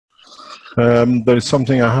There is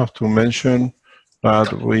something I have to mention,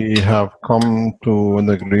 that we have come to an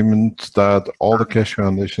agreement that all the Keshe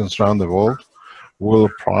foundations around the world will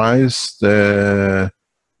price the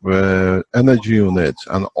energy units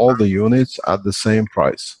and all the units at the same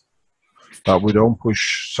price. That we don't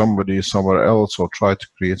push somebody somewhere else or try to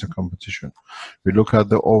create a competition. We look at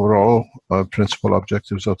the overall principal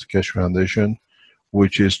objectives of the Keshe Foundation,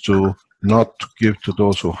 which is to not give to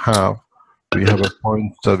those who have. We have a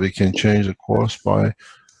point that we can change the course by,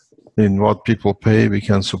 in what people pay, we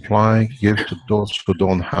can supply, give to those who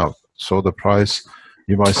don't have. So the price,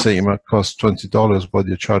 you might say it might cost $20, but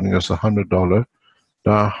you're charging us $100.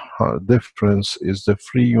 The difference is the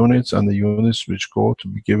free units and the units which go to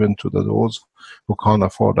be given to those who can't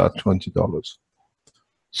afford that $20.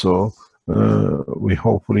 So we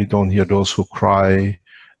hopefully don't hear those who cry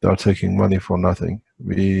they are taking money for nothing.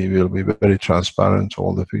 We will be very transparent.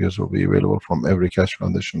 All the figures will be available from every Keshe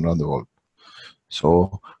foundation around the world.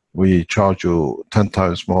 So we charge you 10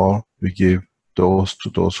 times more. We give those to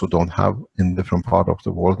those who don't have in different part of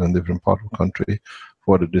the world and different part of the country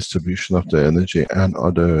for the distribution of the energy and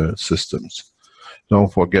other systems.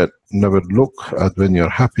 Don't forget, never look at when you're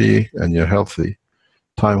happy and you're healthy.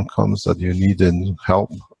 Time comes that you need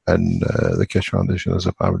help, and the Keshe Foundation as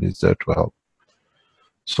a family is there to help.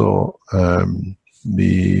 So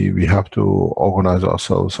we have to organize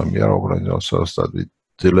ourselves, and we are organizing ourselves that we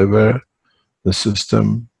deliver the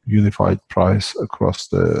system unified price across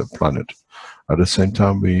the planet. At the same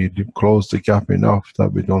time, we close the gap enough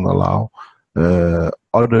that we don't allow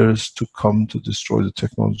others to come to destroy the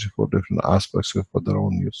technology for different aspects for their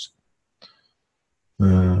own use.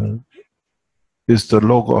 Is the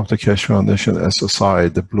logo of the Keshe Foundation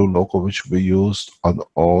SSI, the blue logo which we used on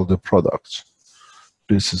all the products.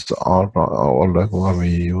 This is our logo and we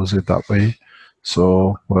use it that way.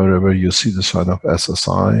 So wherever you see the sign of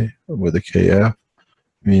SSI with the KF,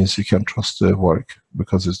 means you can trust the work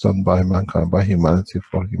because it's done by mankind, by humanity,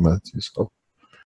 for humanity. So